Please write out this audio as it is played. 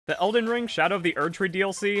The Elden Ring Shadow of the Erdtree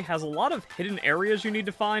DLC has a lot of hidden areas you need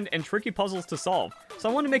to find and tricky puzzles to solve. So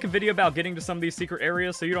I wanted to make a video about getting to some of these secret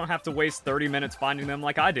areas so you don't have to waste 30 minutes finding them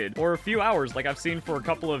like I did, or a few hours like I've seen for a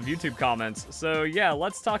couple of YouTube comments. So yeah,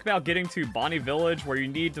 let's talk about getting to Bonny Village, where you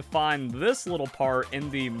need to find this little part in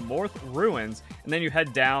the Morth Ruins, and then you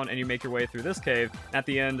head down and you make your way through this cave. At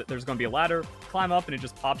the end, there's going to be a ladder, climb up, and it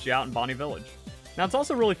just pops you out in Bonny Village. Now, it's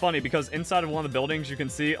also really funny because inside of one of the buildings, you can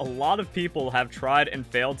see a lot of people have tried and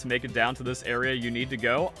failed to make it down to this area you need to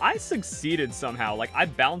go. I succeeded somehow. Like, I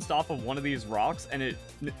bounced off of one of these rocks and it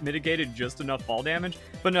mitigated just enough fall damage.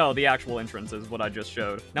 But no, the actual entrance is what I just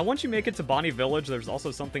showed. Now, once you make it to Bonny Village, there's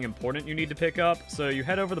also something important you need to pick up. So you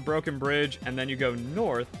head over the broken bridge and then you go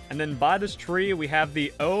north. And then by this tree, we have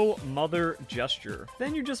the Oh Mother gesture.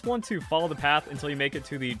 Then you just want to follow the path until you make it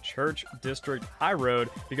to the Church District High Road,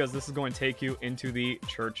 because this is going to take you into the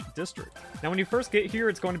Church District. Now, when you first get here,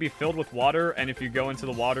 it's going to be filled with water, and if you go into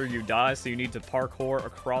the water, you die, so you need to parkour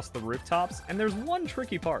across the rooftops. And there's one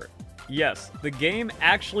tricky part. Yes, the game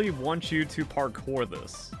actually wants you to parkour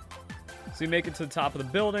this. So you make it to the top of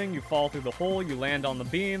the building, you fall through the hole, you land on the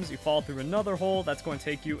beams, you fall through another hole, that's going to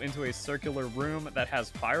take you into a circular room that has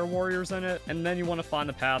fire warriors in it, and then you want to find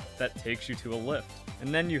the path that takes you to a lift.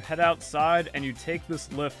 And then you head outside and you take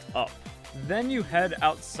this lift up. Then you head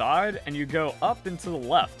outside and you go up and to the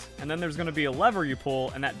left, and then there's going to be a lever you pull,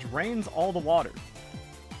 and that drains all the water.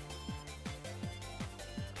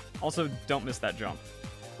 Also, don't miss that jump.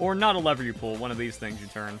 Or not a lever you pull, one of these things you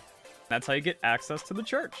turn. That's how you get access to the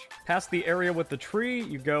church. Past the area with the tree,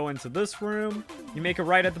 you go into this room, you make a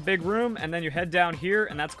right at the big room, and then you head down here,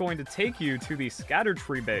 and that's going to take you to the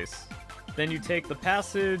Scadutree base. Then you take the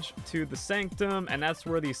passage to the sanctum, and that's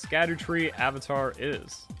where the Scadutree avatar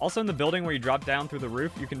is. Also, in the building where you drop down through the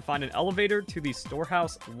roof, you can find an elevator to the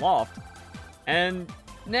storehouse loft. And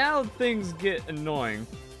now things get annoying.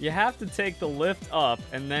 You have to take the lift up,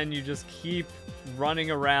 and then you just keep running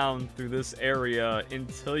around through this area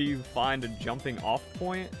until you find a jumping off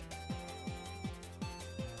point.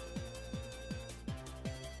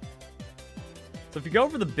 So if you go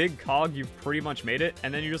over the big cog, you've pretty much made it,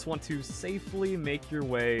 and then you just want to safely make your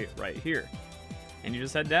way right here. And you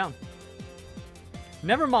just head down.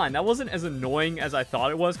 Never mind, that wasn't as annoying as I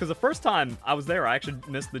thought it was, because the first time I was there, I actually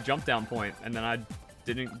missed the jump down point, and then I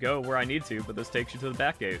didn't go where I need to, but this takes you to the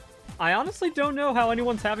back gate. I honestly don't know how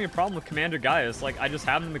anyone's having a problem with Commander Gaius. Like, I just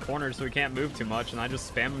have him in the corner so he can't move too much, and I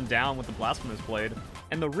just spam him down with the Blasphemous Blade.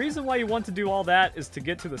 And the reason why you want to do all that is to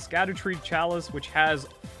get to the Scadutree Chalice, which has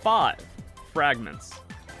 5 fragments.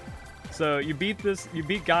 So you beat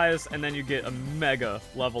Gaius, and then you get a mega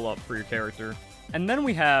level up for your character. And then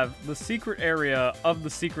we have the secret area of the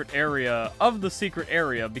secret area of the secret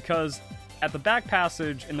area, because at the back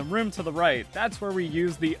passage in the room to the right, that's where we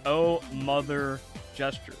use the Oh Mother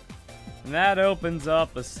gesture. And that opens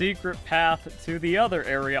up a secret path to the other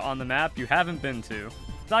area on the map you haven't been to.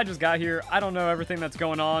 So I just got here, I don't know everything that's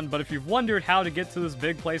going on, but if you've wondered how to get to this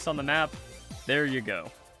big place on the map, there you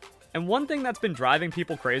go. And one thing that's been driving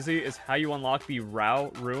people crazy is how you unlock the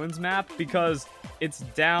Rauh Ruins map, because it's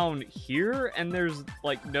down here and there's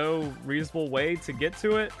like no reasonable way to get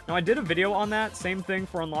to it. Now, I did a video on that, same thing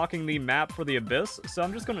for unlocking the map for the Abyss, so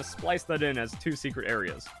I'm just going to splice that in as 2 secret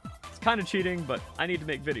areas. Kind of cheating, but I need to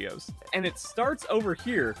make videos. And it starts over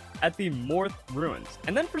here at the Morth Ruins.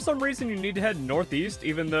 And then for some reason you need to head northeast,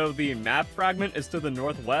 even though the map fragment is to the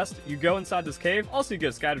northwest. You go inside this cave. Also, you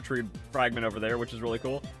get a Scadutree fragment over there, which is really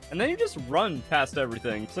cool. And then you just run past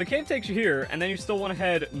everything. So the cave takes you here, and then you still want to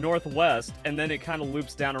head northwest, and then it kind of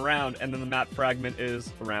loops down around, and then the map fragment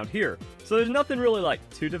is around here. So there's nothing really like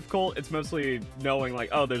too difficult. It's mostly knowing like,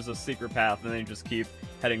 oh, there's a secret path, and then you just keep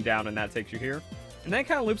heading down, and that takes you here. And then it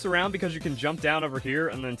kind of loops around because you can jump down over here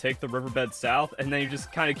and then take the riverbed south, and then you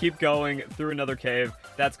just kind of keep going through another cave.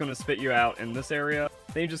 That's going to spit you out in this area.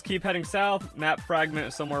 Then you just keep heading south, map fragment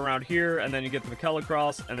is somewhere around here, and then you get to the Kelly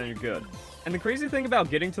Cross, and then you're good. And the crazy thing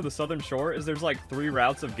about getting to the southern shore is there's like 3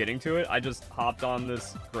 routes of getting to it. I just hopped on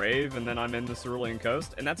this grave, and then I'm in the Cerulean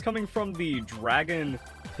Coast, and that's coming from the Dragon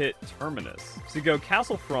Pit Terminus. So you go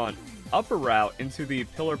Castle Front, upper route into the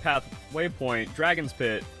Pillar Path Waypoint, Dragon's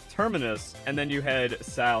Pit, Terminus, and then you head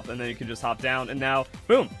south, and then you can just hop down, and now,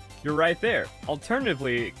 boom, you're right there.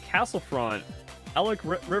 Alternatively, Castlefront, Ellic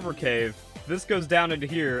River Cave, this goes down into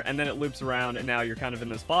here, and then it loops around, and now you're kind of in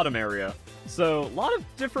this bottom area. So, a lot of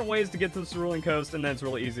different ways to get to the Cerulean Coast, and then it's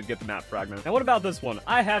really easy to get the map fragment. Now, what about this one?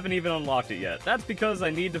 I haven't even unlocked it yet. That's because I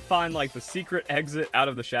need to find, like, the secret exit out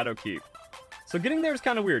of the Shadow Keep. So getting there is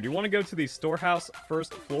kind of weird. You want to go to the storehouse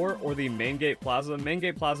first floor or the main gate plaza. Main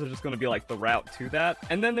gate plaza is just going to be like the route to that.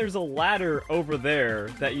 And then there's a ladder over there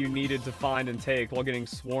that you needed to find and take while getting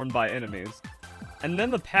swarmed by enemies. And then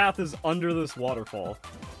the path is under this waterfall.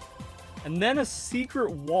 And then a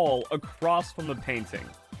secret wall across from the painting.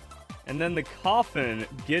 And then the coffin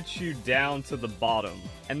gets you down to the bottom.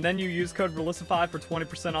 And then you use code RELISTIFY for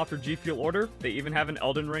 20% off your G Fuel order. They even have an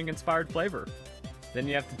Elden Ring inspired flavor. Then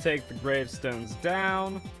you have to take the gravestones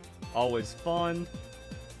down. Always fun.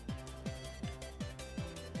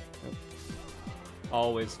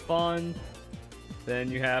 Always fun. Then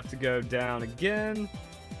you have to go down again.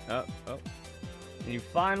 And you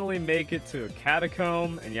finally make it to a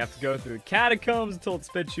catacomb, and you have to go through the catacombs until it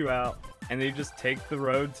spits you out. And then you just take the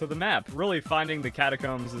road to the map. Really, finding the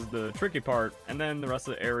catacombs is the tricky part, and then the rest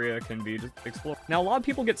of the area can be explored. Now, a lot of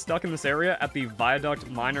people get stuck in this area at the Viaduct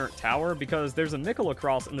Minor Tower because there's a nickel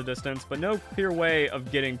across in the distance, but no clear way of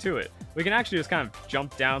getting to it. We can actually just kind of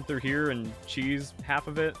jump down through here and cheese half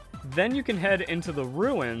of it. Then you can head into the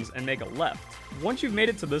ruins and make a left. Once you've made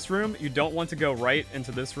it to this room, you don't want to go right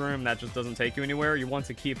into this room. That just doesn't take you anywhere. You want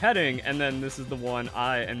to keep heading, and then this is the one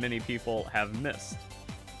I and many people have missed.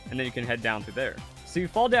 And then you can head down through there. So you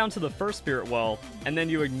fall down to the first spirit well, and then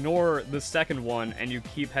you ignore the second one, and you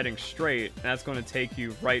keep heading straight, and that's going to take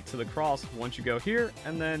you right to the cross once you go here,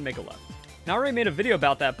 and then make a left. Now, I already made a video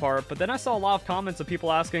about that part, but then I saw a lot of comments of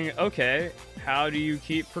people asking, okay, how do you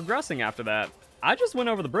keep progressing after that? I just went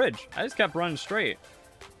over the bridge. I just kept running straight.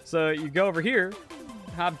 So you go over here,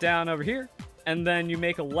 hop down over here, and then you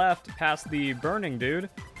make a left past the burning dude,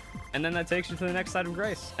 and then that takes you to the next side of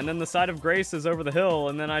grace. And then the side of grace is over the hill,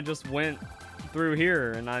 and then I just went through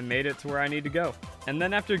here, and I made it to where I need to go. And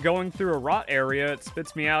then after going through a rot area, it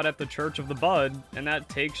spits me out at the Church of the Bud, and that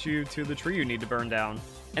takes you to the tree you need to burn down.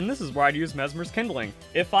 And this is where I'd use Mesmer's Kindling.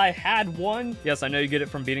 If I had one, yes, I know you get it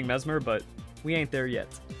from beating Mesmer, but we ain't there yet.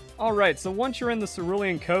 Alright, so once you're in the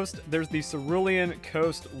Cerulean Coast, there's the Cerulean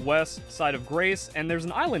Coast west side of Grace, and there's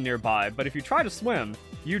an island nearby, but if you try to swim,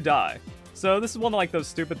 you die. So this is one of like those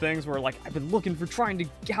stupid things where like I've been looking for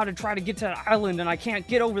how to try to get to that island and I can't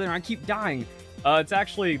get over there and I keep dying. It's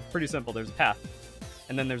actually pretty simple. There's a path,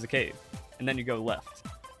 and then there's a cave, and then you go left,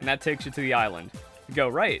 and that takes you to the island. You go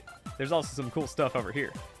right, there's also some cool stuff over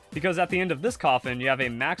here. Because at the end of this coffin, you have a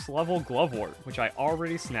max level Glovewort, which I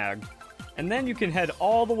already snagged. And then you can head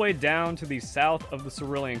all the way down to the south of the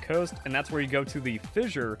Cerulean Coast, and that's where you go to the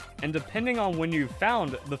fissure. And depending on when you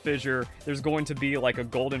found the fissure, there's going to be like a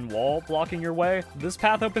golden wall blocking your way. This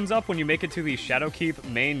path opens up when you make it to the Shadowkeep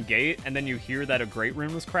main gate, and then you hear that a great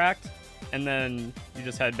rune was cracked. And then you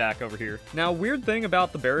just head back over here. Now, weird thing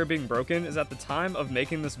about the barrier being broken is at the time of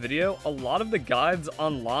making this video, a lot of the guides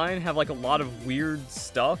online have like a lot of weird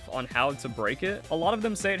stuff on how to break it. A lot of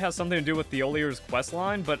them say it has something to do with Theolier's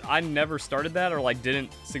questline, but I never started that or like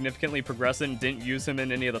didn't significantly progress it and didn't use him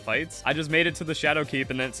in any of the fights. I just made it to the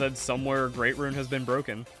Shadowkeep and then it said somewhere Great Rune has been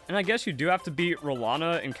broken. And I guess you do have to beat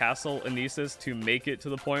Rolana and Castle Anesis to make it to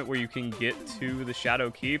the point where you can get to the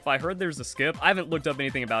Shadowkeep. I heard there's a skip. I haven't looked up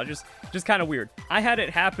anything about it, just kind of weird. I had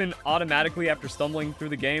it happen automatically after stumbling through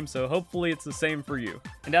the game, so hopefully it's the same for you.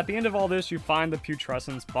 And at the end of all this, you find the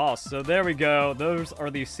Putrescence boss. So there we go. Those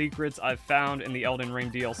are the secrets I've found in the Elden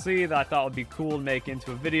Ring DLC that I thought would be cool to make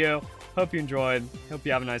into a video. Hope you enjoyed. Hope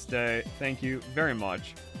you have a nice day. Thank you very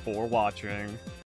much for watching.